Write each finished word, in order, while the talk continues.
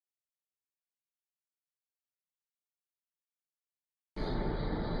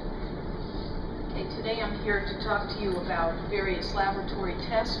Today I'm here to talk to you about various laboratory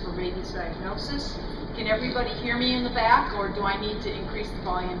tests for rabies diagnosis. Can everybody hear me in the back, or do I need to increase the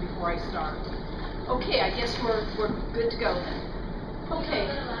volume before I start? Okay, I guess we're good to go then. Okay.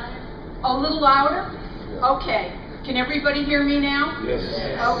 A little louder? Okay. Can everybody hear me now?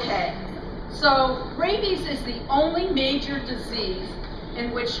 Yes. Okay. So rabies is the only major disease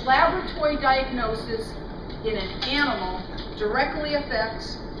in which laboratory diagnosis in an animal directly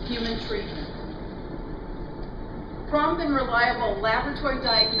affects human treatment. Prompt and reliable laboratory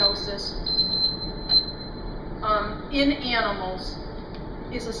diagnosis in animals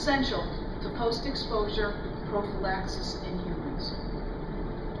is essential to post-exposure prophylaxis in humans.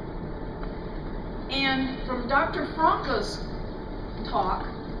 And from Dr. Franca's talk,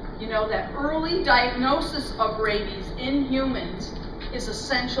 you know that early diagnosis of rabies in humans is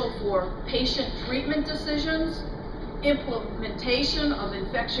essential for patient treatment decisions, implementation of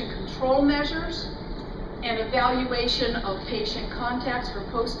infection control measures, and evaluation of patient contacts for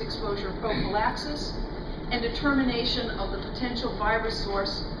post-exposure prophylaxis, and determination of the potential virus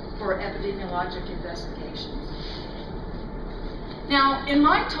source for epidemiologic investigations. Now, in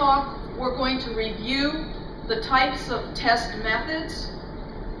my talk, we're going to review the types of test methods,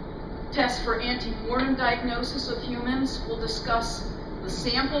 tests for ante-mortem diagnosis of humans. We'll discuss the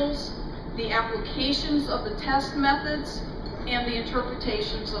samples, the applications of the test methods, and the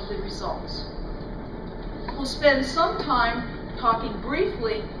interpretations of the results. We'll spend some time talking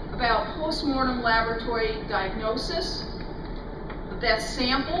briefly about post-mortem laboratory diagnosis, the best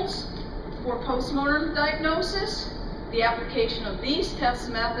samples for post-mortem diagnosis, the application of these test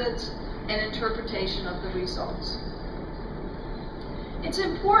methods, and interpretation of the results. It's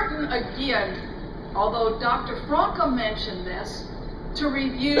important, again, although Dr. Franca mentioned this, to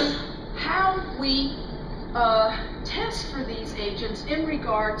review how we test for these agents in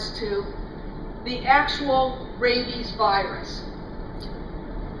regards to the actual rabies virus.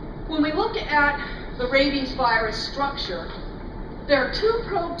 When we look at the rabies virus structure, there are two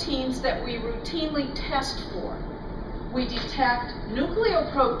proteins that we routinely test for. We detect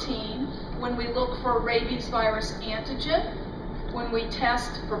nucleoprotein when we look for rabies virus antigen, when we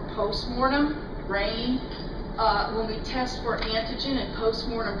test for postmortem brain, when we test for antigen in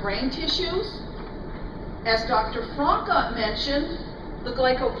postmortem brain tissues. As Dr. Franca mentioned, the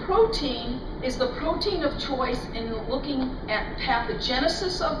glycoprotein is the protein of choice in looking at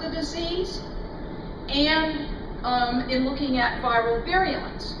pathogenesis of the disease and in looking at viral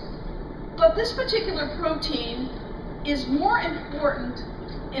virulence. But this particular protein is more important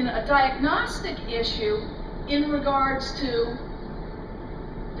in a diagnostic issue in regards to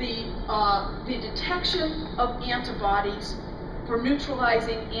the detection of antibodies for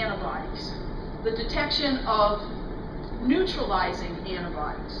neutralizing antibodies, the detection of neutralizing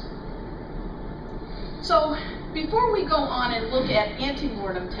antibodies. So before we go on and look at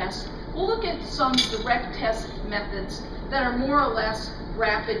ante-mortem tests, we'll look at some direct test methods that are more or less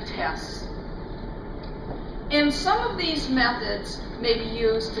rapid tests. And some of these methods may be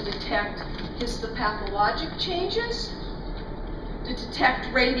used to detect histopathologic changes, to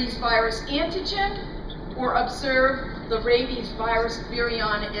detect rabies virus antigen, or observe the rabies virus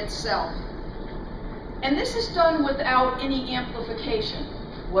virion itself. And this is done without any amplification.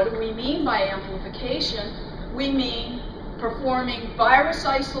 What do we mean by amplification? We mean performing virus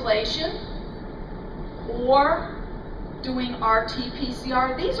isolation or doing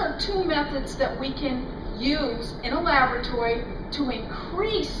RT-PCR. These are two methods that we can use in a laboratory to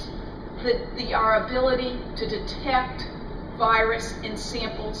increase our ability to detect virus in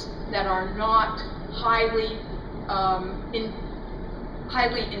samples that are not highly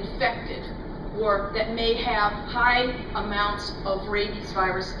infected, or that may have high amounts of rabies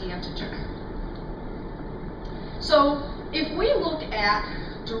virus antigen. So if we look at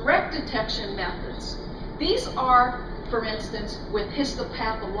direct detection methods, these are, for instance, with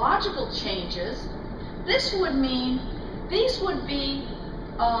histopathological changes. This would mean these would be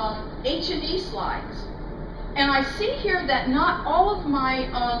H&E slides. And I see here that not all of my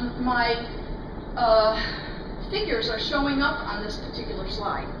figures are showing up on this particular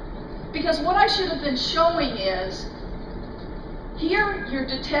slide. Because what I should have been showing is, here you're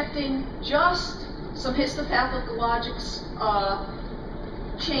detecting just some histopathologic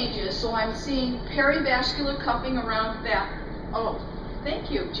changes. So I'm seeing perivascular cuffing around that. Oh, thank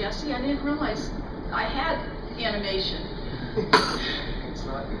you, Jesse. I didn't realize I had animation. It's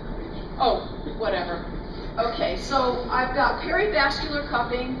not animation. Oh, whatever. Okay, so I've got perivascular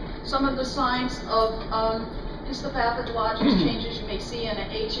cuffing, some of the signs of histopathologic changes you may see in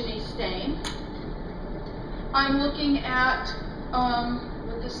an H&E stain. I'm looking at,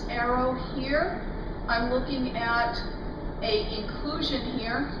 with this arrow here, I'm looking at a inclusion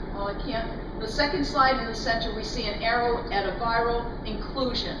here. Well, I can't. The second slide in the center, we see an arrow at a viral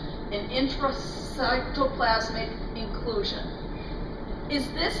inclusion, an intracytoplasmic inclusion. Is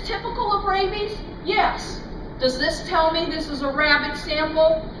this typical of rabies? Yes. Does this tell me this is a rabbit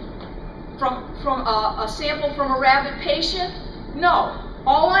sample from a sample from a rabbit patient? No.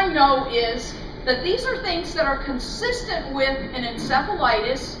 All I know is that these are things that are consistent with an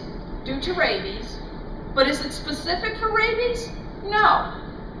encephalitis due to rabies, but is it specific for rabies? No.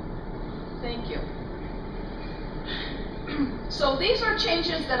 Thank you. So these are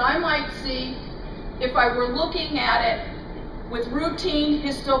changes that I might see if I were looking at it with routine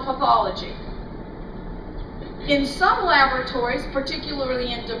histopathology. In some laboratories,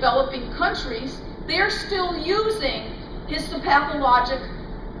 particularly in developing countries, they're still using histopathologic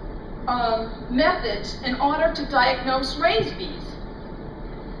methods in order to diagnose rabies.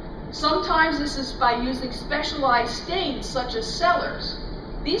 Sometimes this is by using specialized stains such as Sellers.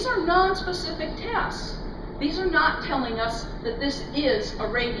 These are non-specific tests. These are not telling us that this is a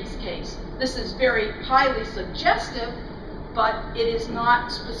rabies case. This is very highly suggestive, but it is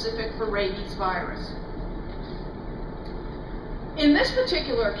not specific for rabies virus. In this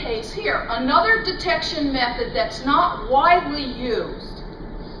particular case here, another detection method that's not widely used,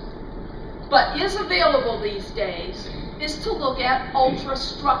 but is available these days, is to look at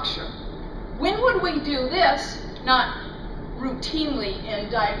ultrastructure. When would we do this? Not routinely in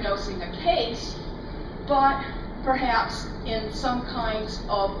diagnosing a case, but perhaps in some kinds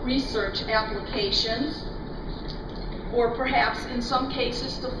of research applications, or perhaps in some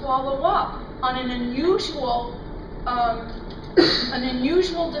cases to follow up on an unusual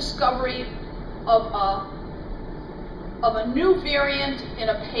discovery of a new variant in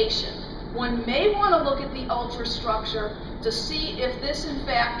a patient. One may want to look at the ultrastructure to see if this in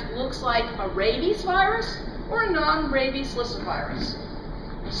fact looks like a rabies virus or a non-rabies lyssavirus.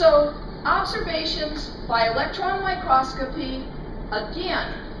 So observations by electron microscopy,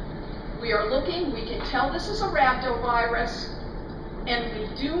 again, we are looking, we can tell this is a rhabdovirus, and we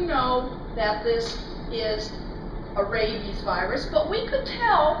do know that this is a rabies virus, but we could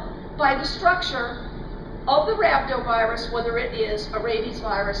tell by the structure of the rhabdovirus whether it is a rabies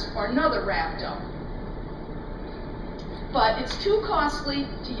virus or another rhabdo. But it's too costly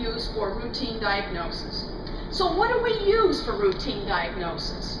to use for routine diagnosis. So what do we use for routine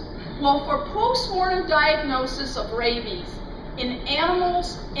diagnosis? Well, for post-mortem diagnosis of rabies in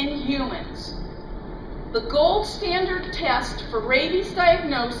animals and humans, the gold standard test for rabies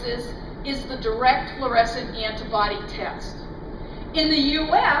diagnosis is the direct fluorescent antibody test. In the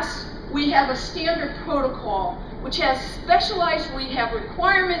US, we have a standard protocol which has we have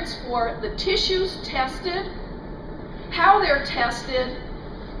requirements for the tissues tested, how they're tested,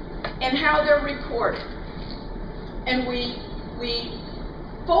 and how they're recorded. And we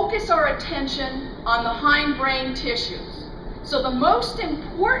focus our attention on the hindbrain tissues. So the most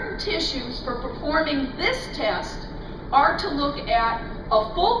important tissues for performing this test are to look at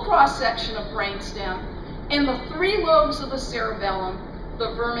a full cross-section of brainstem and the 3 lobes of the cerebellum,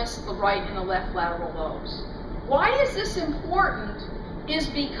 the vermis, the right, and the left lateral lobes. Why is this important? Is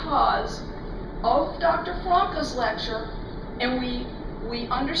because of Dr. Franca's lecture, and we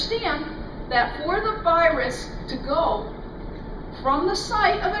understand that for the virus to go from the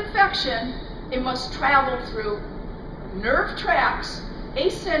site of infection, it must travel through nerve tracts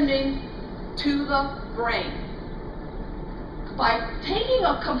ascending to the brain. By taking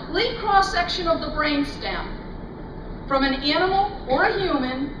a complete cross-section of the brainstem from an animal or a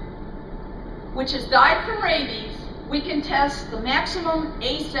human which has died from rabies, we can test the maximum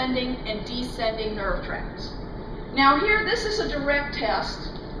ascending and descending nerve tracts. Now here, this is a direct test,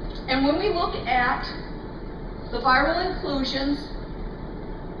 and when we look at the viral inclusions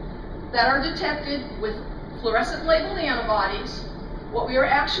that are detected with fluorescent labeled antibodies, what we are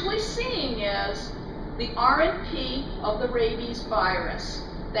actually seeing is the RNP of the rabies virus,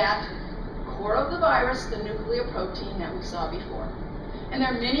 that core of the virus, the nucleoprotein that we saw before. And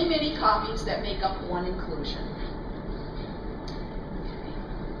there are many, many copies that make up one inclusion.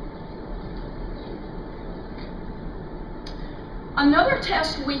 Another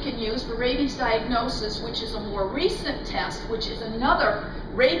test we can use for rabies diagnosis, which is a more recent test, which is another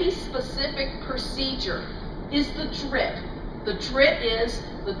rabies-specific procedure, is the DRIT. The DRIT is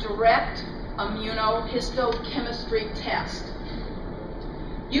the direct immunohistochemistry test.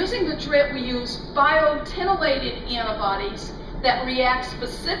 Using the DRIT, we use biotinylated antibodies that react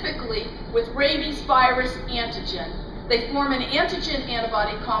specifically with rabies virus antigen. They form an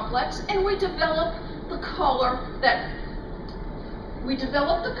antigen-antibody complex, and we develop the color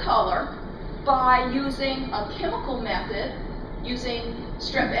by using a chemical method using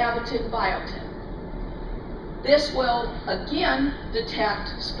strep-abatin biotin. This will again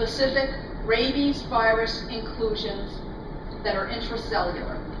detect specific rabies virus inclusions that are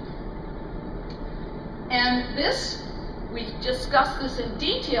intracellular. And this, we've discussed this in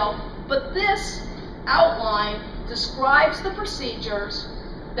detail, but this outline describes the procedures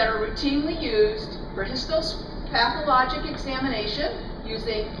that are routinely used for histopathologic examination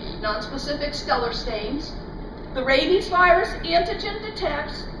using nonspecific stellar stains. The rabies virus antigen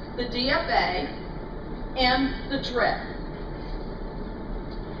detects the DFA and the DRIP.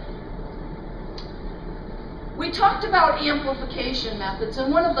 We talked about amplification methods,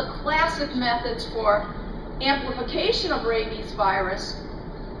 and one of the classic methods for amplification of rabies virus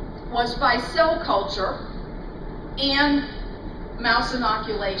was by cell culture and mouse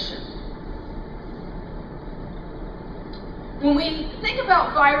inoculation. When we think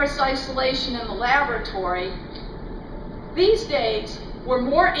about virus isolation in the laboratory, these days we're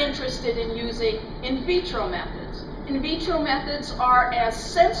more interested in using in vitro methods. In vitro methods are as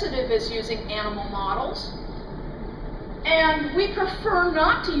sensitive as using animal models, and we prefer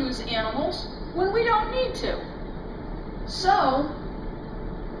not to use animals when we don't need to. So,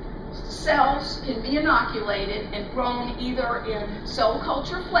 cells can be inoculated and grown either in cell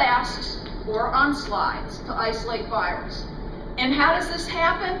culture flasks or on slides to isolate virus. And how does this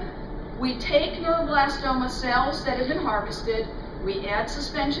happen? We take neuroblastoma cells that have been harvested, we add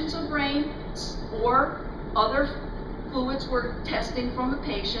suspensions of brain or other fluids we're testing from the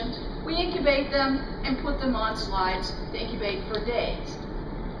patient, we incubate them and put them on slides to incubate for days.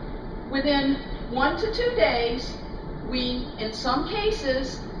 Within 1 to 2 days, we, in some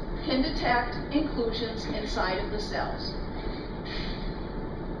cases, can detect inclusions inside of the cells.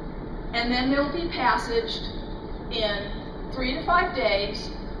 And then they'll be passaged in 3 to 5 days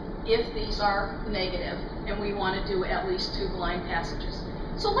if these are negative, and we want to do at least 2 blind passages.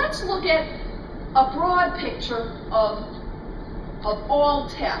 So let's look at a broad picture of all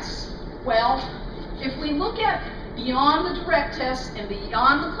tests. Well, if we look at beyond the direct tests and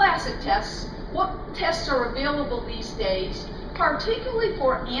beyond the classic tests, what tests are available these days, particularly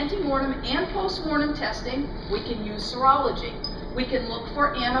for antemortem and postmortem testing? We can use serology. We can look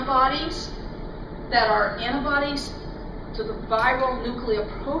for antibodies that are antibodies to the viral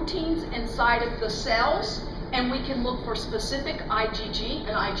nucleoproteins inside of the cells, and we can look for specific IgG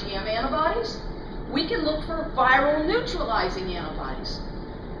and IgM antibodies. We can look for viral neutralizing antibodies.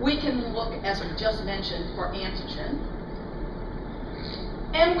 We can look, as we just mentioned, for antigen.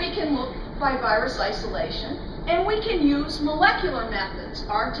 And we can look by virus isolation. And we can use molecular methods,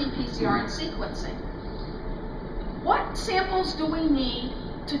 RT-PCR and sequencing. What samples do we need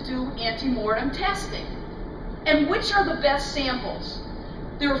to do antemortem testing? And which are the best samples?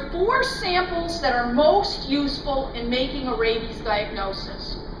 There are 4 samples that are most useful in making a rabies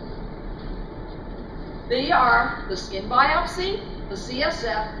diagnosis. They are the skin biopsy, the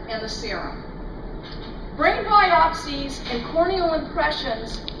CSF, and the serum. Brain biopsies and corneal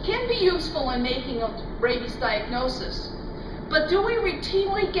impressions can be useful in making a rabies diagnosis. But do we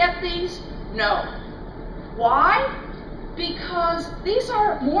routinely get these? No. Why? Because these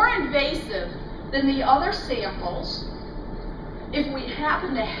are more invasive than the other samples. If we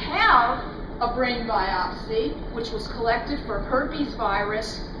happen to have a brain biopsy, which was collected for herpes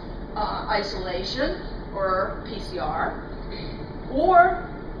virus isolation, or PCR, or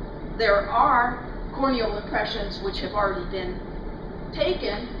there are corneal impressions which have already been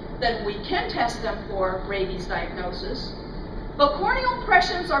taken, then we can test them for rabies diagnosis. But corneal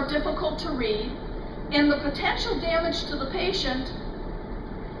impressions are difficult to read, and the potential damage to the patient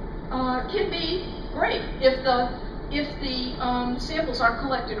can be great if the samples aren't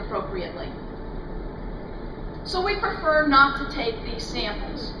collected appropriately. So we prefer not to take these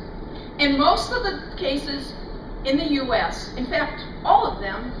samples. In most of the cases in the US, in fact, all of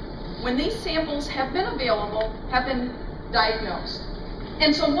them, when these samples have been available, have been diagnosed.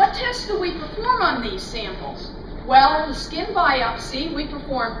 And so what tests do we perform on these samples? Well, the skin biopsy, we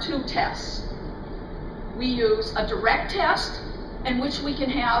perform 2 tests. We use a direct test in which we can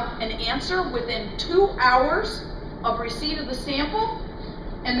have an answer within 2 hours of receipt of the sample,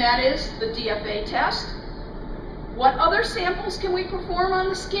 and that is the DFA test. What other samples can we perform on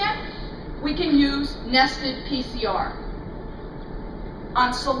the skin? We can use nested PCR.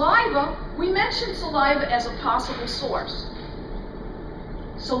 On saliva, we mentioned saliva as a possible source.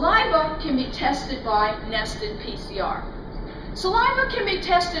 Saliva can be tested by nested PCR. Saliva can be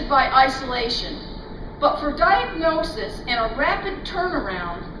tested by isolation, but for diagnosis and a rapid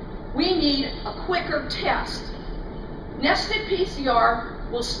turnaround, we need a quicker test. Nested PCR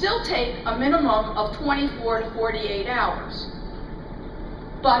will still take a minimum of 24 to 48 hours.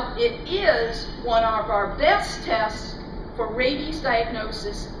 But it is one of our best tests for rabies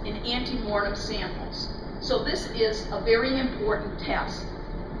diagnosis in ante-mortem samples. So this is a very important test.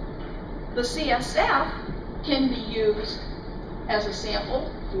 The CSF can be used as a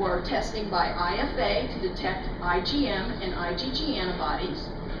sample for testing by IFA to detect IgM and IgG antibodies,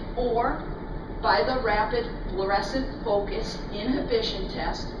 or by the rapid fluorescent focused inhibition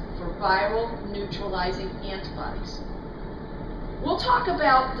test for viral neutralizing antibodies. We'll talk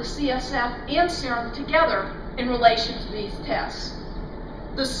about the CSF and serum together in relation to these tests.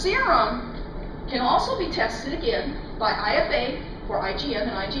 The serum can also be tested again by IFA for IgM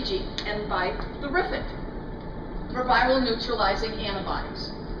and IgG, and by the RIFIT for viral neutralizing antibodies.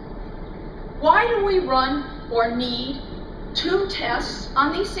 Why do we run or need 2 tests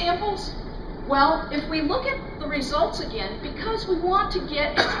on these samples? Well, if we look at the results again, because we want to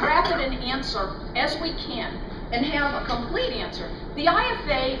get as rapid an answer as we can and have a complete answer, the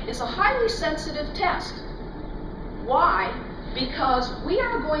IFA is a highly sensitive test. Why? Because we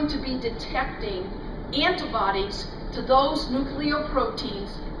are going to be detecting antibodies to those nucleoproteins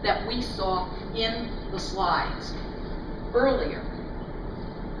that we saw in the slides earlier.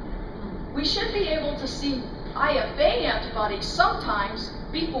 We should be able to see IFA antibodies sometimes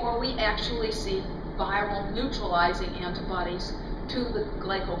before we actually see viral neutralizing antibodies to the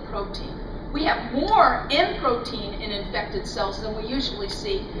glycoprotein. We have more N protein in infected cells than we usually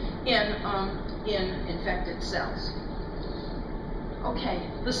see in infected cells. Okay,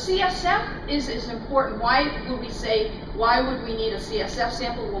 the CSF is important. Why would we say, why would we need a CSF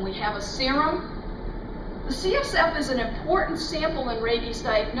sample when we have a serum? The CSF is an important sample in rabies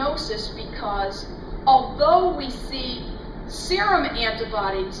diagnosis because although we see serum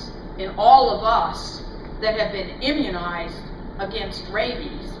antibodies in all of us that have been immunized against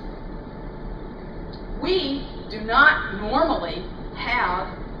rabies, we do not normally have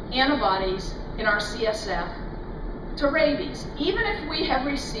antibodies in our CSF to rabies, even if we have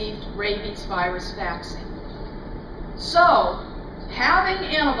received rabies virus vaccine. So, having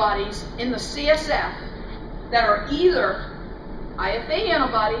antibodies in the CSF that are either IFA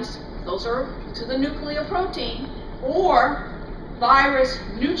antibodies, those are to the nucleoprotein, or virus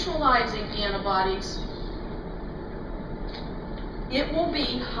neutralizing antibodies, it will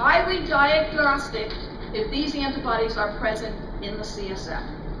be highly diagnostic if these antibodies are present in the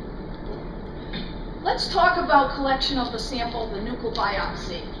CSF. Let's talk about collection of the sample, the nuchal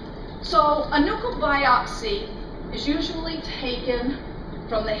biopsy. So a nuchal biopsy is usually taken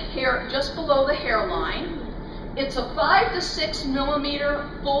from the hair, just below the hairline. It's a 5 to 6 millimeter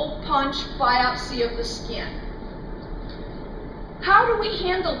full punch biopsy of the skin. How do we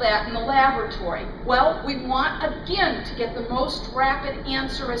handle that in the laboratory? Well, we want, again, to get the most rapid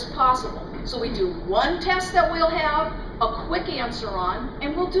answer as possible. So we do one test that we'll have a quick answer on,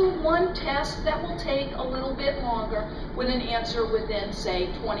 and we'll do one test that will take a little bit longer with an answer within, say,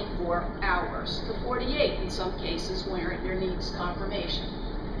 24 hours to 48 in some cases where there needs confirmation.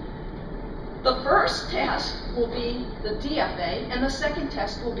 The first test will be the DFA, and the second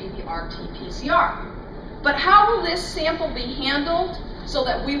test will be the RT-PCR. But how will this sample be handled so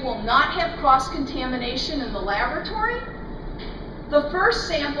that we will not have cross-contamination in the laboratory? The first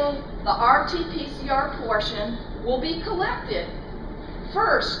sample, the RT-PCR portion, will be collected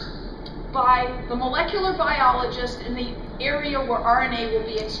first by the molecular biologist in the area where RNA will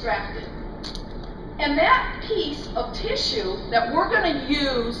be extracted. And that piece of tissue that we're going to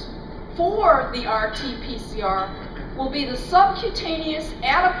use for the RT-PCR will be the subcutaneous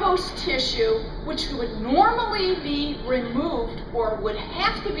adipose tissue, which would normally be removed or would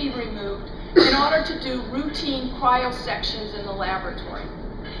have to be removed in order to do routine cryosections in the laboratory.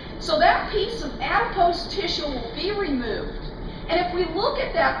 So that piece of adipose tissue will be removed. And if we look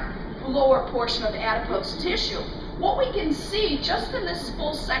at that lower portion of adipose tissue, what we can see just in this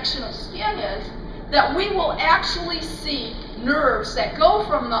full section of skin is that we will actually see nerves that go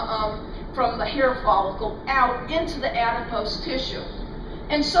from the hair follicle out into the adipose tissue.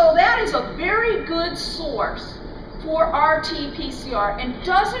 And so that is a very good source for RT-PCR and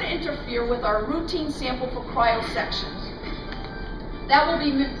doesn't interfere with our routine sample for cryosections. That will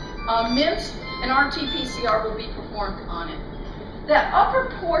be minced, and RT-PCR will be performed on it. That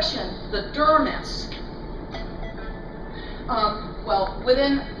upper portion, the dermis,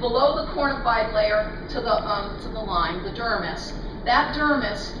 below the cornified layer to the line, the dermis, that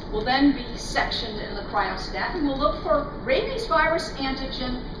dermis will then be sectioned in the cryostat, and we'll look for rabies virus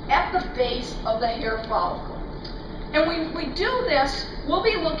antigen at the base of the hair follicle. And when we do this, we'll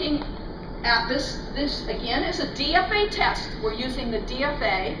be looking This again is a DFA test. We're using the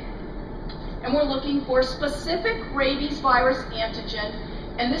DFA, and we're looking for specific rabies virus antigen,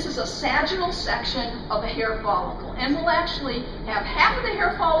 and this is a sagittal section of a hair follicle. And we'll actually have half of the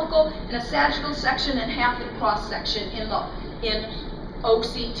hair follicle in a sagittal section and half in cross section in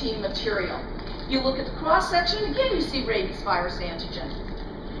OCT material. You look at the cross section, again you see rabies virus antigen.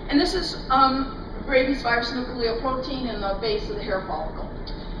 And this is rabies virus nucleoprotein in the base of the hair follicle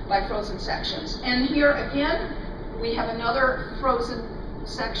by frozen sections. And here again, we have another frozen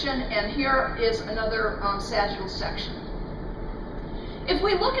section, and here is another sagittal section. If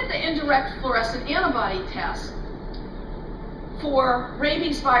we look at the indirect fluorescent antibody test for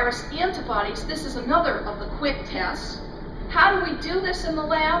rabies virus antibodies, this is another of the quick tests. How do we do this in the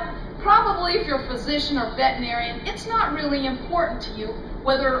lab? Probably if you're a physician or veterinarian, it's not really important to you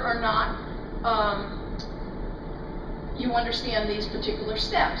whether or not you understand these particular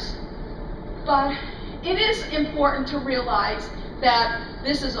steps. But it is important to realize that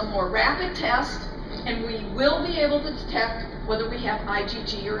this is a more rapid test, and we will be able to detect whether we have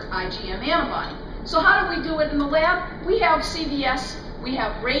IgG or IgM antibody. So how do we do it in the lab? We have CVS, we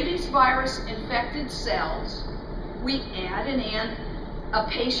have rabies virus infected cells. We add a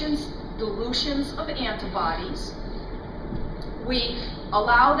patient's dilutions of antibodies. We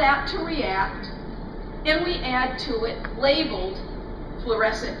allow that to react, and we add to it labeled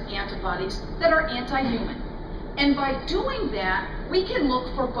fluorescent antibodies that are anti-human. And by doing that, we can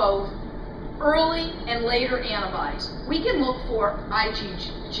look for both early and later antibodies. We can look for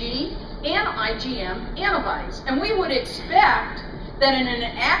IgG and IgM antibodies. And we would expect that in an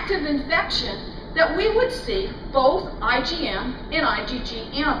active infection that we would see both IgM and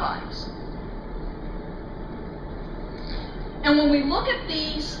IgG antibodies. And when we look at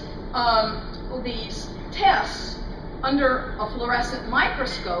these tests under a fluorescent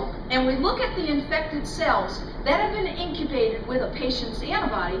microscope, and we look at the infected cells that have been incubated with a patient's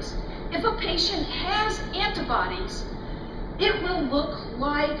antibodies, if a patient has antibodies, it will look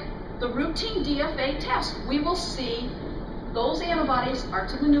like the routine DFA test. We will see those antibodies are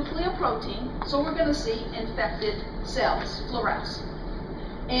to the nucleoprotein, so we're going to see infected cells fluoresce.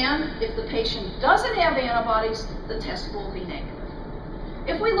 And if the patient doesn't have antibodies, the test will be negative.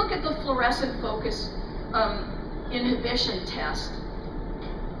 If we look at the fluorescent focus inhibition test,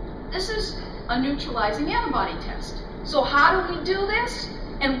 this is a neutralizing antibody test. So how do we do this?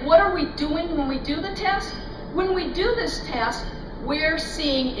 And what are we doing when we do the test? When we do this test, we're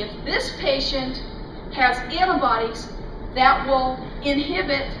seeing if this patient has antibodies that will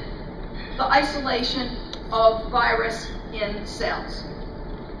inhibit the isolation of virus in cells.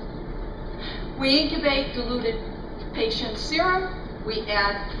 We incubate diluted patient serum, we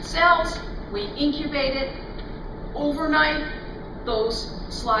add cells, we incubate it overnight. Those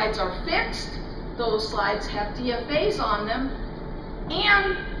slides are fixed, those slides have DFAs on them,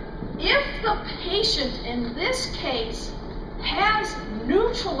 and if the patient in this case has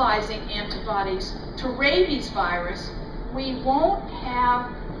neutralizing antibodies to rabies virus, we won't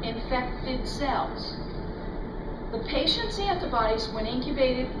have infected cells. The patient's antibodies, when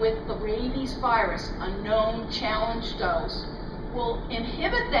incubated with the rabies virus, a known challenge dose, will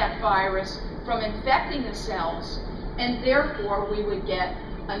inhibit that virus from infecting the cells, and therefore we would get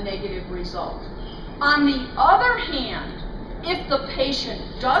a negative result. On the other hand, if the patient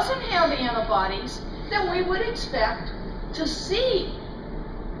doesn't have antibodies, then we would expect to see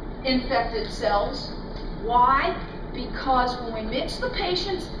infected cells. Why? Because when we mix the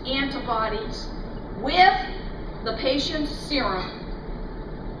patient's antibodies with the patient's serum,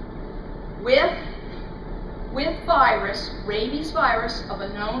 with virus, rabies virus of a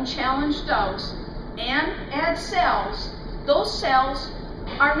known challenge dose, and add cells, those cells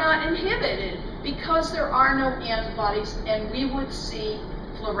are not inhibited because there are no antibodies, and we would see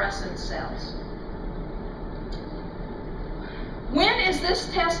fluorescent cells. When is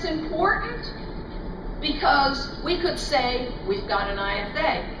this test important? Because we could say we've got an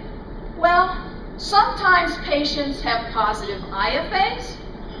IFA. Well, sometimes patients have positive IFAs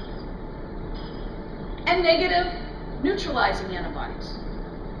and negative neutralizing antibodies.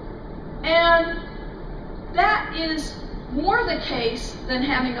 And that is more the case than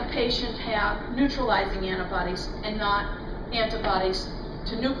having a patient have neutralizing antibodies and not antibodies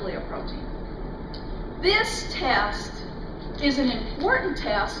to nucleoprotein. This test is an important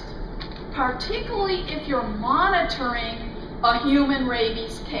test, particularly if you're monitoring a human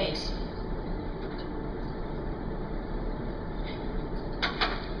rabies case.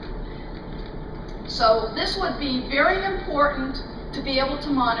 So this would be very important to be able to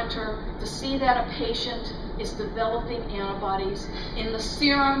monitor to see that a patient is developing antibodies in the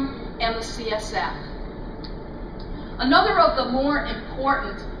serum and the CSF. Another of the more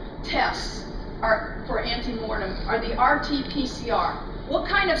important tests for antemortem are the RT-PCR. What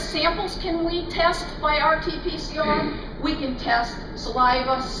kind of samples can we test by RT-PCR? We can test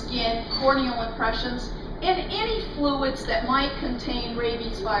saliva, skin, corneal impressions, and any fluids that might contain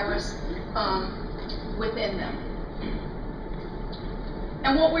rabies virus within them.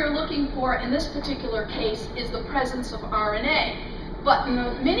 And what we're looking for in this particular case is the presence of RNA. But in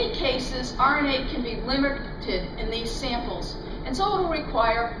many cases, RNA can be limited in these samples. And so it will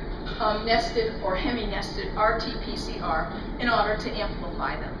require nested or hemi-nested RT-PCR in order to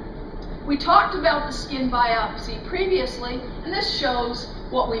amplify them. We talked about the skin biopsy previously, and this shows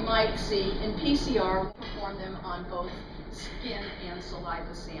what we might see in PCR. We perform them on both skin and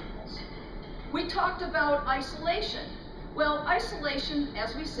saliva samples. We talked about isolation. Well, isolation,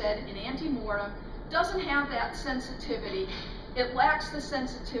 as we said, in antemortem, doesn't have that sensitivity. It lacks the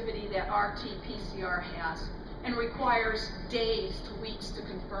sensitivity that RT-PCR has and requires days to weeks to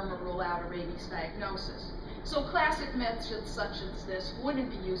confirm or rule out a rabies diagnosis. So classic methods such as this wouldn't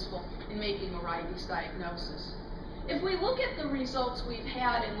be useful in making a rabies diagnosis. If we look at the results we've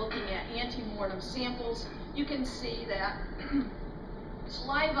had in looking at antemortem samples, you can see that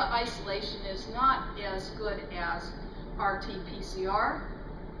saliva isolation is not as good as RT-PCR.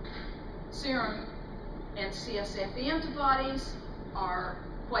 Serum and CSF antibodies are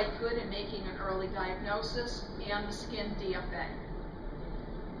quite good in making an early diagnosis, and the skin DFA.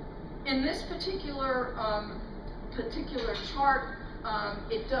 In this particular chart,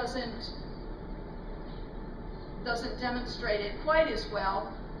 it doesn't demonstrate it quite as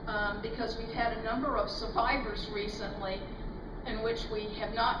well because we've had a number of survivors recently in which we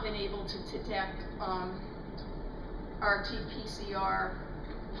have not been able to detect RT-PCR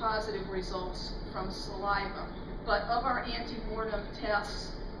positive results from saliva. But of our antemortem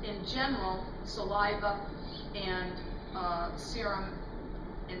tests in general, saliva and serum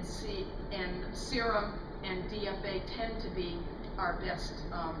and DFA tend to be our best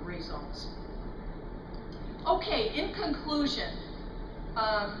results. Okay, in conclusion,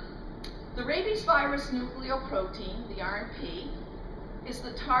 the rabies virus nucleoprotein, the RNP, is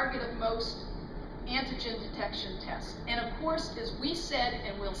the target of most antigen detection tests. And of course, as we said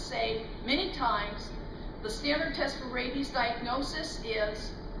and will say many times, the standard test for rabies diagnosis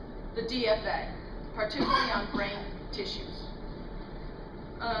is the DFA, particularly on brain tissues.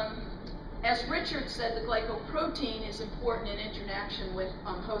 As Richard said, the glycoprotein is important in interaction with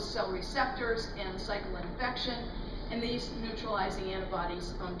host cell receptors and cycle infection, and these neutralizing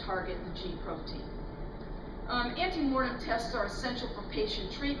antibodies target the G protein. Antemortem tests are essential for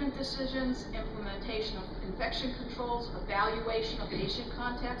patient treatment decisions, implementation of infection controls, evaluation of patient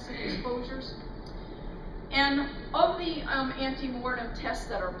contacts and exposures. And of the antemortem tests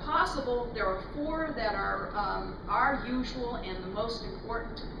that are possible, there are 4 that are usual and the most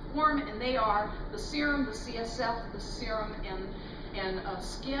important to perform, and they are the serum, the CSF, the serum, and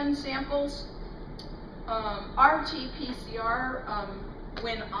skin samples. RT-PCR,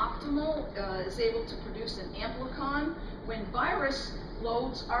 when optimal, is able to produce an amplicon. When virus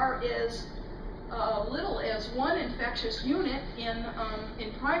loads are as little as 1 infectious unit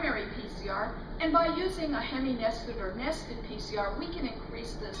in primary PCR, and by using a hemi-nested or nested PCR, we can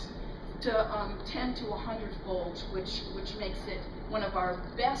increase this to 10 to 100-fold, which makes it one of our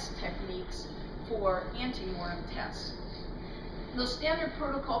best techniques for antemortem tests. The standard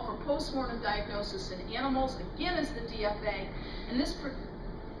protocol for postmortem diagnosis in animals, again, is the DFA, and this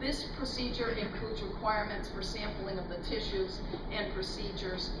procedure includes requirements for sampling of the tissues and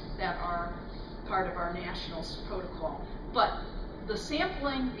procedures that are part of our national protocol. But the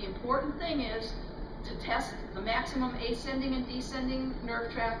sampling, the important thing is to test the maximum ascending and descending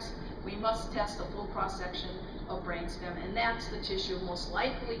nerve tracts. We must test a full cross-section of brainstem, and that's the tissue most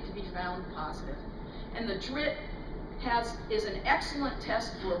likely to be found positive. And the DRIT is an excellent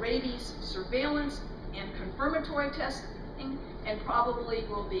test for rabies surveillance and confirmatory testing, and probably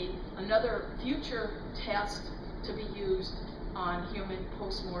will be another future test to be used on human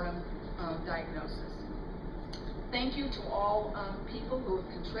postmortem diagnosis. Thank you to all people who have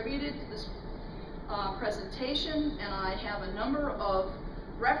contributed to this presentation, and I have a number of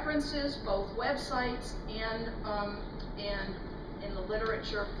references, both websites and in the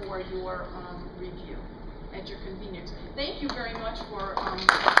literature for your review at your convenience. Thank you very much for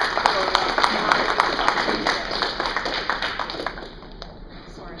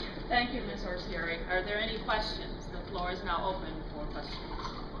sorry. Thank you, Ms. Orciari. Are there any questions? The floor is now open for questions.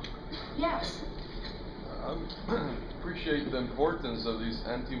 Yes. Appreciate the importance of these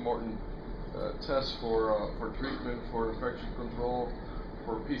antemortem tests for treatment, for infection control,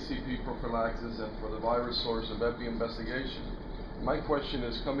 for PCP prophylaxis, and for the virus source of epi investigation. My question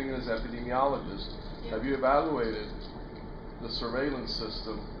is, coming in as epidemiologist, have you evaluated the surveillance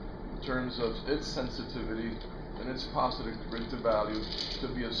system in terms of its sensitivity and its positive predictive value to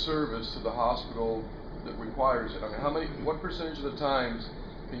be a service to the hospital that requires it? I mean, what percentage of the times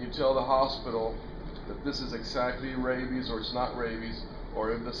can you tell the hospital that this is exactly rabies or it's not rabies,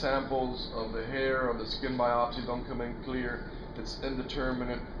 or if the samples of the hair or the skin biopsy don't come in clear, it's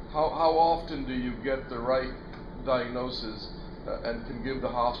indeterminate? How often do you get the right diagnosis and can give the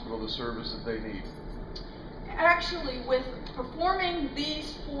hospital the service that they need? Actually, with performing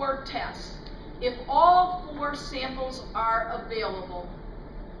these 4 tests, if all 4 samples are available,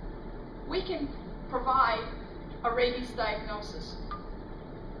 we can provide a rabies diagnosis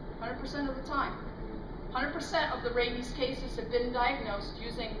 100% of the time. 100% of the rabies cases have been diagnosed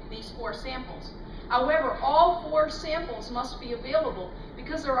using these 4 samples. However, all 4 samples must be available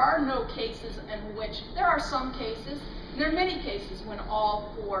because there are no cases in which, there are some cases, and there are many cases when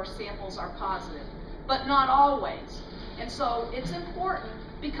all 4 samples are positive, but not always. And so it's important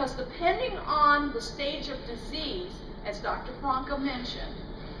because depending on the stage of disease, as Dr. Franca mentioned,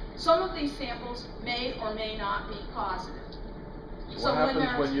 some of these samples may or may not be positive. So what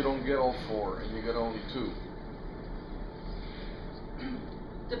happens when you don't get all 4 and you get only 2?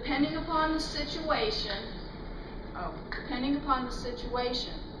 Depending upon the situation,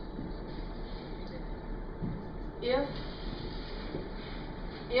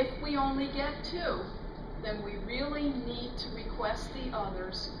 if we only get 2, then we really need to request the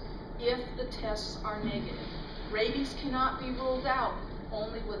others if the tests are negative. Rabies cannot be ruled out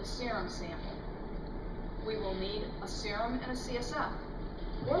only with a serum sample. We will need a serum and a CSF.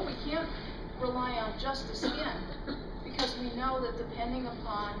 Or we can't rely on just the skin, because we know that depending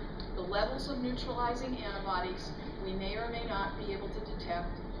upon the levels of neutralizing antibodies, we may or may not be able to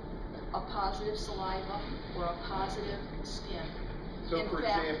detect a positive saliva or a positive skin. So, for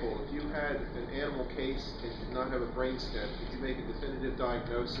example, if you had an animal case and did not have a brain stem, could you make a definitive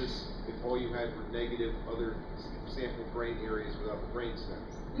diagnosis if all you had were negative other sample brain areas without the brain stem?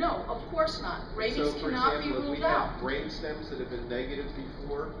 No, of course not. Rabies cannot be ruled out. So, for example, if we have brain stems that have been negative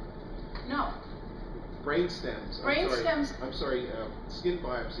before? No. Brain stems. Skin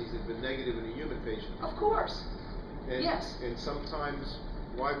biopsies have been negative in a human patient before. Of course. And, yes. And sometimes,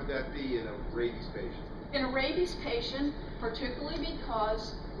 why would that be in a rabies patient? In a rabies patient, particularly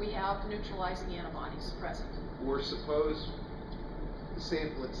because we have neutralizing antibodies present. Or suppose the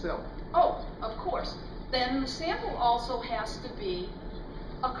sample itself. Oh, of course. Then the sample also has to be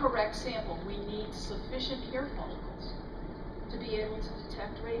a correct sample. We need sufficient hair follicles to be able to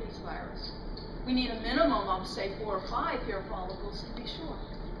detect rabies virus. We need a minimum of, say, 4 or 5 hair follicles to be sure,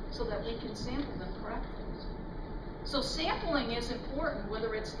 so that we can sample them correctly. So sampling is important,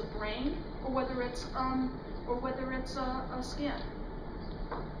 whether it's the brain or whether it's a skin.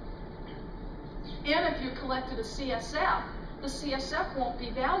 And if you collected a CSF, the CSF won't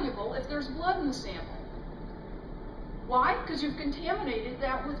be valuable if there's blood in the sample. Why? Because you've contaminated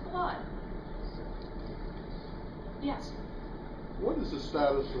that with blood. Yes? What is the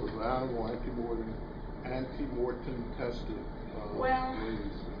status of animal anti-mortem tested rabies?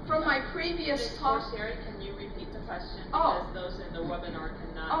 From my previous talk... Orciari, can you repeat the question? Oh. Because those in the webinar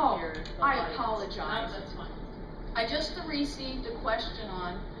cannot hear the I audience. apologize. No, that's fine. I just received a question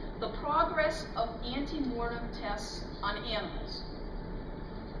on the progress of anti-mortem tests on animals.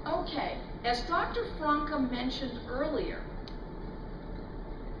 Okay, as Dr. Franca mentioned earlier,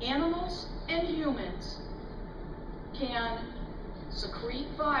 animals and humans can secrete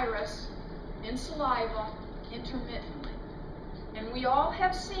virus in saliva intermittently. And we all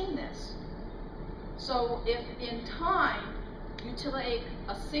have seen this. So if in time you take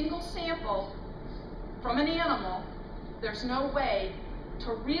a single sample from an animal, there's no way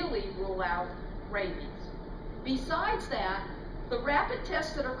to really rule out rabies. Besides that, the rapid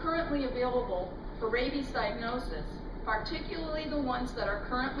tests that are currently available for rabies diagnosis, particularly the ones that are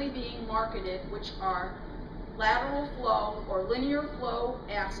currently being marketed, which are lateral flow or linear flow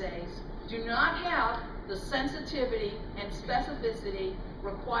assays, do not have the sensitivity and specificity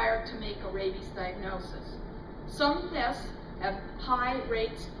required to make a rabies diagnosis. Some tests have high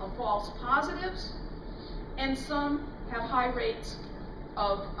rates of false positives, and some have high rates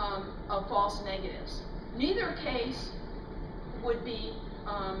of false negatives. Neither case would be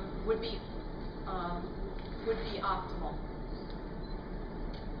optimal.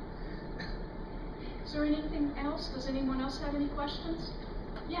 Is there anything else? Does anyone else have any questions?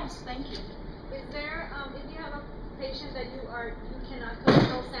 Yes, thank you. Is there, if you have a patient that you cannot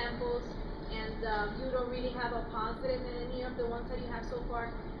control samples, and you don't really have a positive in any of the ones that you have so far,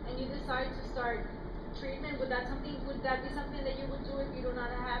 and you decide to start treatment, would that be something that you would do if you do not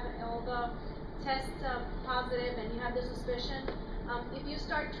have all the tests positive and you have the suspicion? If you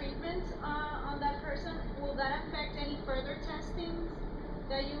start treatment on that person, will that affect any further testing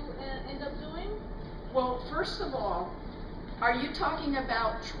that you end up doing? Well, first of all, are you talking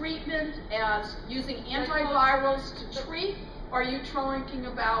about treatment as using antivirals to treat, or are you talking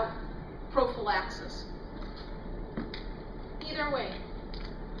about prophylaxis? Either way.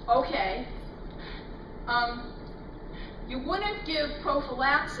 Okay. You wouldn't give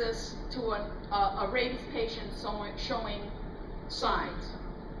prophylaxis to a rabies patient showing signs.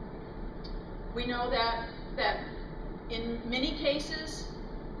 We know that in many cases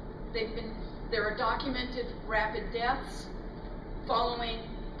there are documented rapid deaths following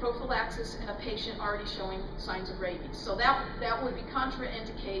prophylaxis in a patient already showing signs of rabies. So that would be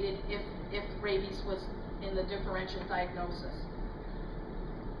contraindicated if rabies was in the differential diagnosis.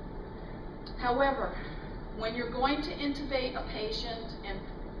 However, when you're going to intubate a patient, and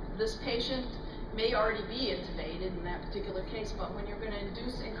this patient may already be intubated in that particular case, but when you're going to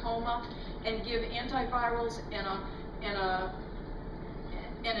induce in coma and give antivirals in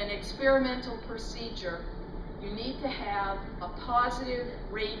an experimental procedure, you need to have a positive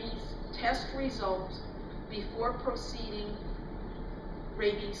rabies test result before proceeding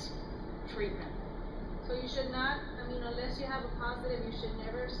rabies treatment. So you should not, unless you have a positive, you should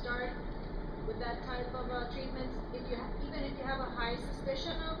never start with that type of treatments, even if you have a high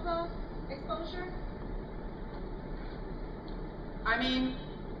suspicion of exposure?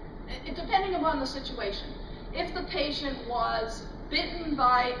 Depending upon the situation. If the patient was bitten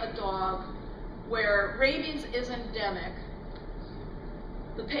by a dog where rabies is endemic,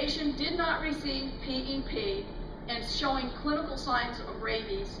 the patient did not receive PEP and showing clinical signs of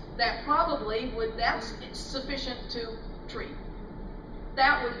rabies, that's sufficient to treat.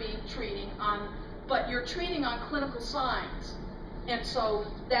 That would be treating on, but you're treating on clinical signs, and so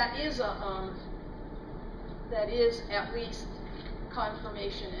that is at least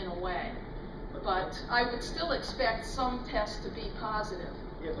confirmation in a way. But I would still expect some tests to be positive.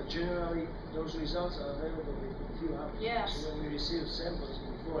 Yeah, but generally those results are available within a few hours. Yes. So when we receive samples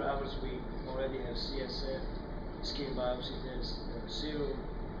in 4 hours, we already have CSF, skin biopsy test, serum,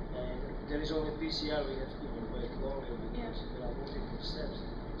 and there is only PCR. We have to wait longer because there are multiple steps.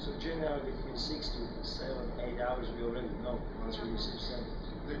 So generally between 6 to 7, 8 hours, we already know once we receive samples.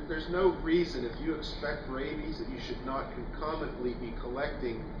 There's no reason, if you expect rabies, that you should not concomitantly be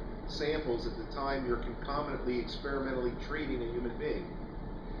collecting samples at the time you're concomitantly experimentally treating a human being.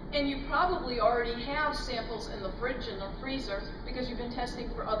 And you probably already have samples in the fridge and the freezer because you've been testing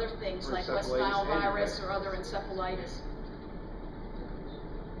for other things like West Nile virus or other encephalitis.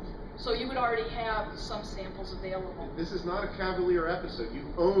 So you would already have some samples available. This is not a cavalier episode. You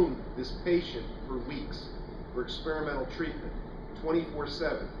own this patient for weeks for experimental treatment,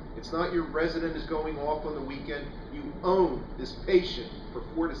 24/7. It's not your resident is going off on the weekend. You own this patient for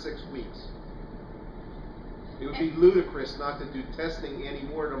 4 to 6 weeks. It would be ludicrous not to do testing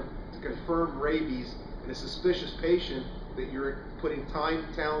antemortem to confirm rabies in a suspicious patient that you're putting time,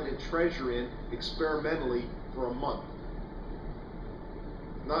 talent, and treasure in experimentally for a month.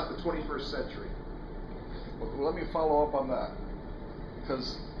 Not the 21st century. Well, let me follow up on that,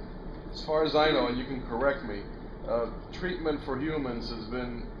 because as far as I know, and you can correct me, treatment for humans has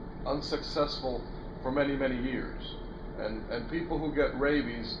been unsuccessful for many, many years, and people who get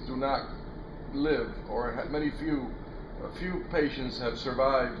rabies do not live, or a few patients have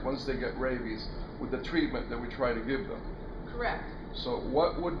survived once they get rabies with the treatment that we try to give them. Correct. So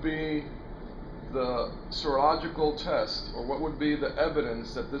what would be the serological test, or what would be the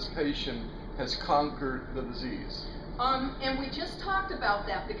evidence that this patient has conquered the disease? And we just talked about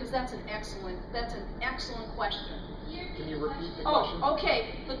that because that's an excellent question. Can you repeat the question? Oh,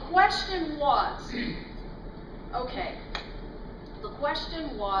 okay. The question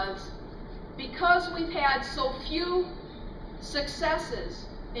was, because we've had so few successes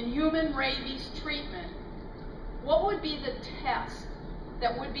in human rabies treatment, what would be the test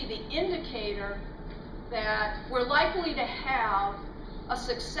that would be the indicator that we're likely to have a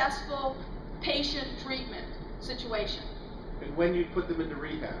successful patient treatment situation? And when you put them into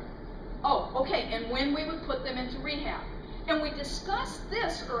rehab. Oh, okay, and when we would put them into rehab. And we discussed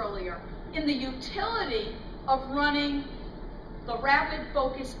this earlier in the utility of running the rapid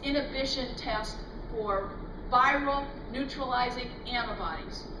focus inhibition test for viral neutralizing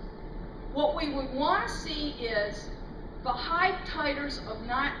antibodies. What we would want to see is the high titers of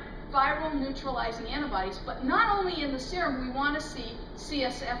viral neutralizing antibodies, but not only in the serum, we want to see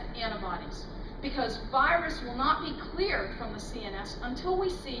CSF antibodies, because virus will not be cleared from the CNS until we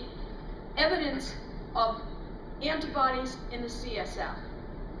see evidence of antibodies in the CSF.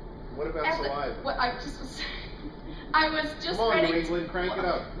 What about saliva? What I just was I was just Come on, ready New England, crank it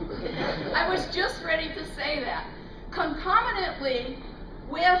up. I was just ready to say that. Concomitantly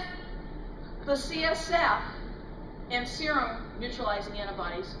with the CSF and serum neutralizing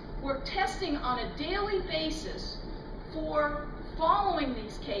antibodies, we're testing on a daily basis for, following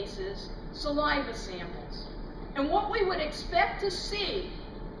these cases, saliva samples. And what we would expect to see,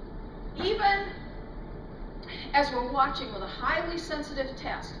 even as we're watching with a highly sensitive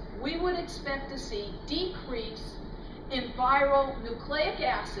test, we would expect to see decrease in viral nucleic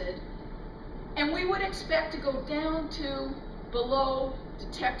acid, and we would expect to go down to below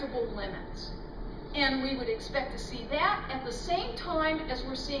detectable limits. And we would expect to see that at the same time as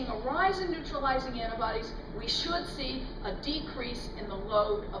we're seeing a rise in neutralizing antibodies, we should see a decrease in the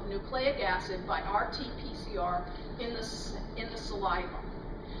load of nucleic acid by RT-PCR in the saliva.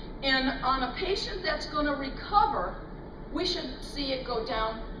 And on a patient that's going to recover, we should see it go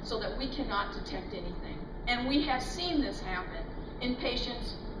down so that we cannot detect anything. And we have seen this happen in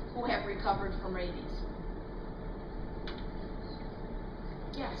patients who have recovered from rabies.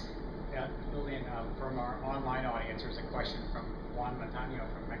 Yes? Yeah, Lillian, from our online audience, there's a question from Juan Matano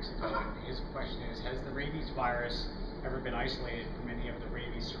from Mexico. And his question is, has the rabies virus ever been isolated from any of the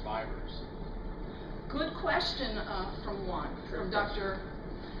rabies survivors? Good question from Juan, from Dr.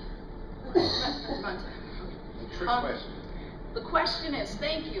 Trick question. The question is,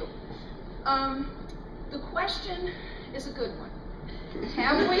 thank you. The question is a good one.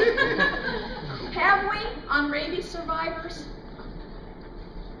 Have we on rabies survivors?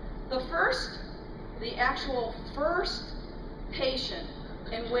 The actual first patient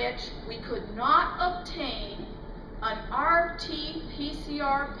in which we could not obtain an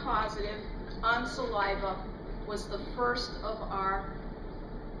RT-PCR positive on saliva was the first of our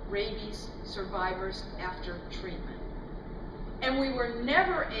rabies survivors after treatment. And we were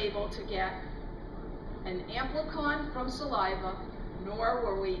never able to get an amplicon from saliva, nor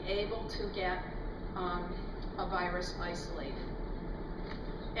were we able to get a virus isolated.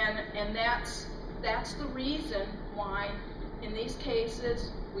 And that's the reason why in these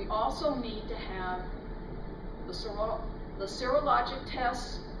cases we also need to have the serologic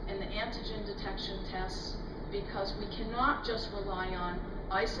tests and the antigen detection tests, because we cannot just rely on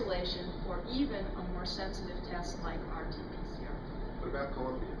isolation or even a more sensitive test like RT-PCR. What about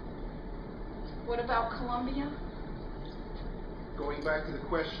Colombia? What about Colombia? Going back to the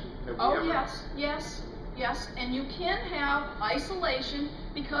question, have we Oh, ever... yes, and you can have isolation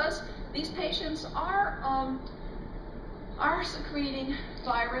because these patients are secreting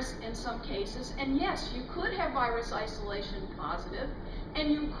virus in some cases, and yes, you could have virus isolation positive,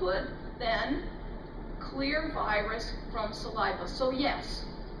 and you could then clear virus from saliva. So yes.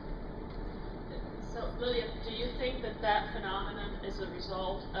 So Lillian, do you think that that phenomenon is a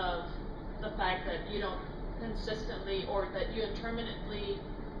result of the fact that you don't consistently, or that you intermittently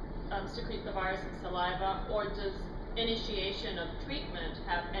secrete the virus in saliva, or does initiation of treatment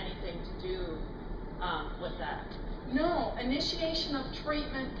have anything to do with that? No, initiation of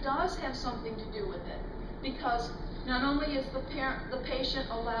treatment does have something to do with it, because not only is the patient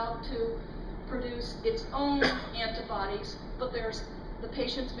allowed to produce its own antibodies, but the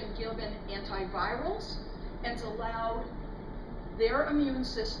patient's been given antivirals and it's allowed their immune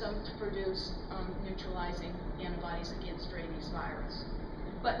system to produce neutralizing antibodies against rabies virus.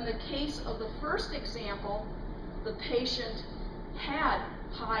 But in the case of the first example, the patient had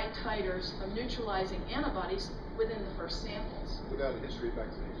high titers of neutralizing antibodies within the first samples. Without a history of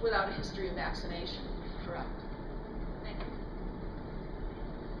vaccination. Without a history of vaccination, correct. Thank you.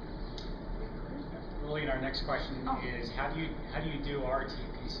 Lillian, our next question is, how do you do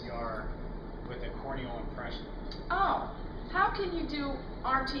RT-PCR with a corneal impression? Oh, how can you do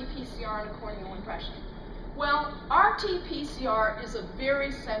RT-PCR in a corneal impression? Well, RT-PCR is a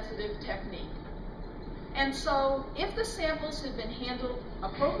very sensitive technique. And so if the samples have been handled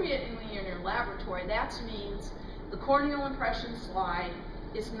appropriately in your laboratory, that means the corneal impression slide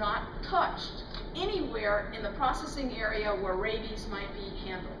is not touched anywhere in the processing area where rabies might be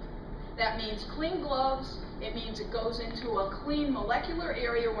handled. That means clean gloves. It means it goes into a clean molecular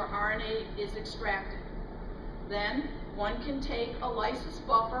area where RNA is extracted. Then one can take a lysis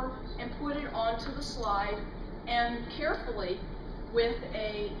buffer and put it onto the slide and carefully, with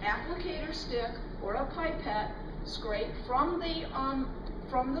a applicator stick or a pipette, scrape from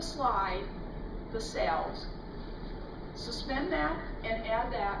the slide the cells, suspend that, and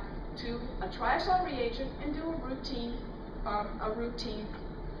add that to a triazole reagent and do a routine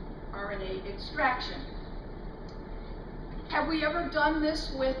RNA extraction. Have we ever done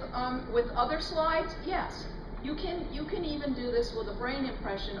this with other slides? Yes. You can even do this with a brain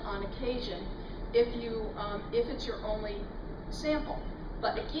impression on occasion if it's your only sample.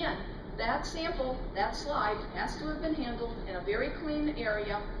 But again, that sample, that slide, has to have been handled in a very clean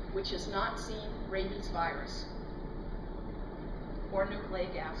area which has not seen rabies virus or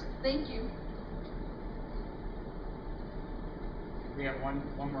nucleic acid. Thank you. We have one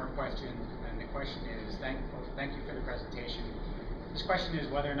more question, and the question is, thank you for the presentation. This question is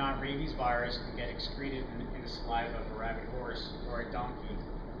whether or not rabies virus can get excreted in the saliva of a rabid horse or a donkey,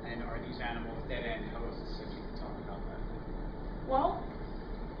 and are these animals dead-end hosts, if you can talk about that. Well,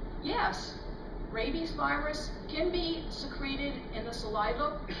 yes, rabies virus can be secreted in the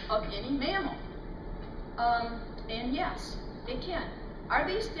saliva of any mammal. And yes, it can. Are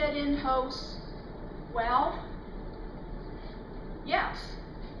these dead-end hosts? Well, yes.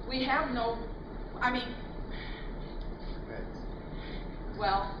 We have no, I mean,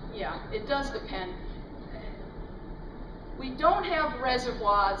 well, yeah, it does depend. We don't have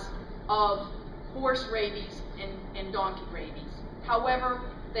reservoirs of horse rabies and donkey rabies. However,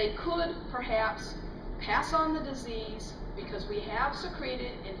 they could perhaps pass on the disease because we have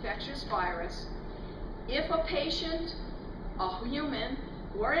secreted infectious virus. If a patient, a human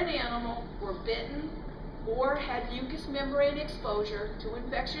or an animal, were bitten or had mucous membrane exposure to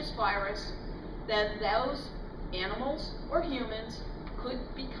infectious virus, then those animals or humans could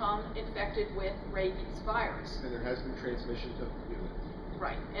become infected with rabies virus. And there has been transmission to humans.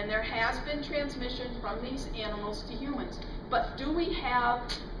 Right, and there has been transmission from these animals to humans. But do we have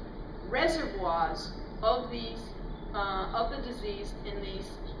reservoirs of these of the disease in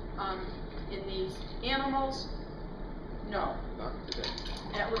these animals? No. Not today.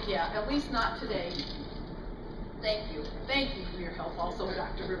 At least not today. Thank you. Thank you for your help also,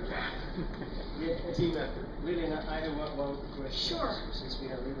 Dr. Rivera. Yeah, Team effort. Lillian, I have one question. Sure. Since we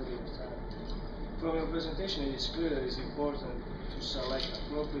have a little bit of time. From your presentation, it is clear that it's important to select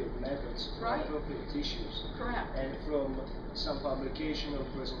appropriate methods for Right. appropriate tissues. Correct. And from some publication or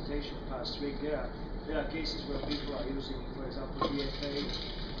presentation past week, there are cases where people are using, for example, DFA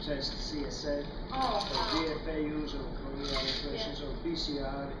to test CSF, Oh, or DFA use of colonial infections, or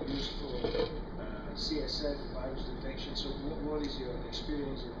PCR used for CSF virus detection. So what is your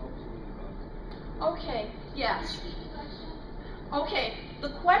experience and opinion about it? okay. Yes. Okay. The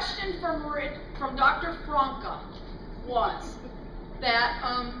question from Dr. Franca was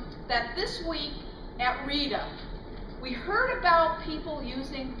that this week at RITA, we heard about people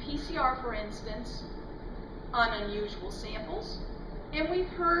using PCR, for instance, on unusual samples, and we've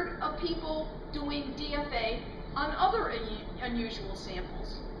heard of people doing DFA on other unusual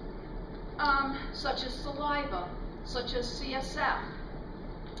samples, such as saliva, such as CSF.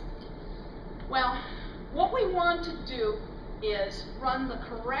 Well, what we want to do is run the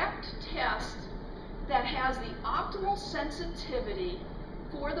correct test that has the optimal sensitivity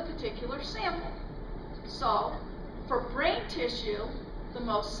for the particular sample. So, for brain tissue, the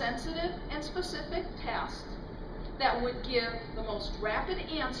most sensitive and specific test that would give the most rapid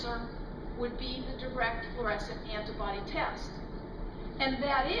answer would be the direct fluorescent antibody test. And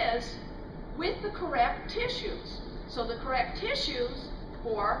that is with the correct tissues. So the correct tissues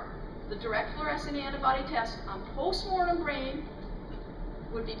for the direct fluorescent antibody test on postmortem brain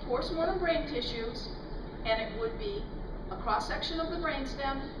would be postmortem brain tissues, and it would be a cross-section of the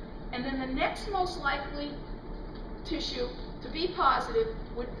brainstem, and then the next most likely tissue to be positive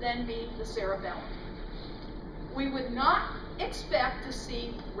would then be the cerebellum. We would not expect to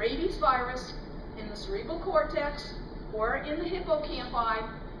see rabies virus in the cerebral cortex or in the hippocampi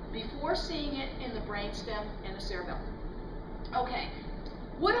before seeing it in the brainstem and the cerebellum. Okay,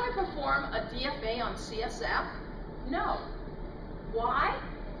 would I perform a DFA on CSF? No. Why?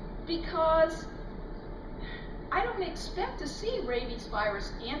 Because I don't expect to see rabies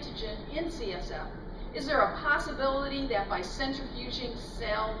virus antigen in CSF. Is there a possibility that by centrifuging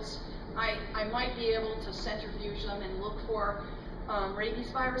cells, I might be able to centrifuge them and look for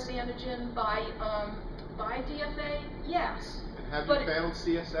rabies virus antigen by DFA? Yes. And have you found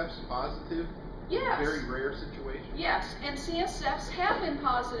CSFs positive? Yes. In very rare situations? Yes, and CSFs have been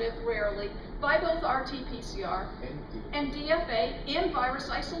positive rarely by both RT-PCR and DFA in virus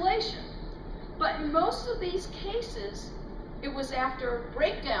isolation. But in most of these cases, it was after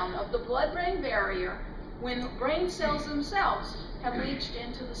breakdown of the blood-brain barrier when brain cells themselves have leached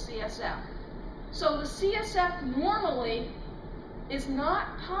into the CSF. So the CSF normally is not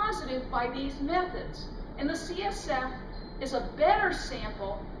positive by these methods. And the CSF is a better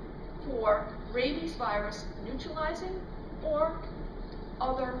sample for rabies virus neutralizing or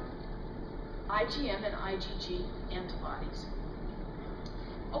other IgM and IgG antibodies.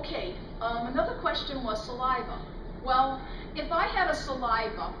 Okay, another question was saliva. Well, if I had a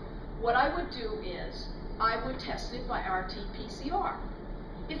saliva, what I would do is I would test it by RT-PCR.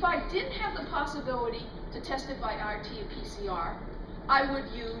 If I didn't have the possibility to test it by RT or PCR, I would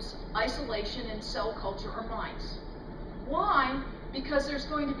use isolation in cell culture or mice. Why? Because there's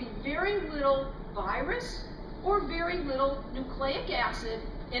going to be very little virus or very little nucleic acid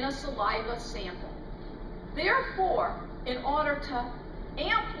in a saliva sample. Therefore, in order to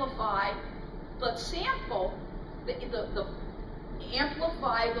amplify the sample,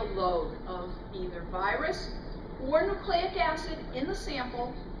 amplify the load of either virus or nucleic acid in the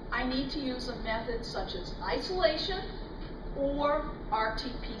sample, I need to use a method such as isolation or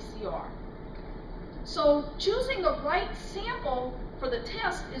RT-PCR. So choosing the right sample for the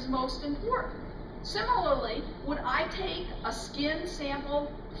test is most important. Similarly, would I take a skin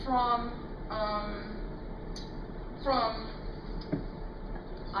sample from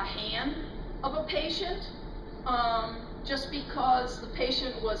a hand of a patient just because the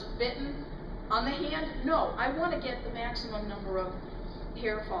patient was bitten on the hand? No, I want to get the maximum number of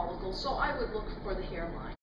hair follicles, so I would look for the hairline.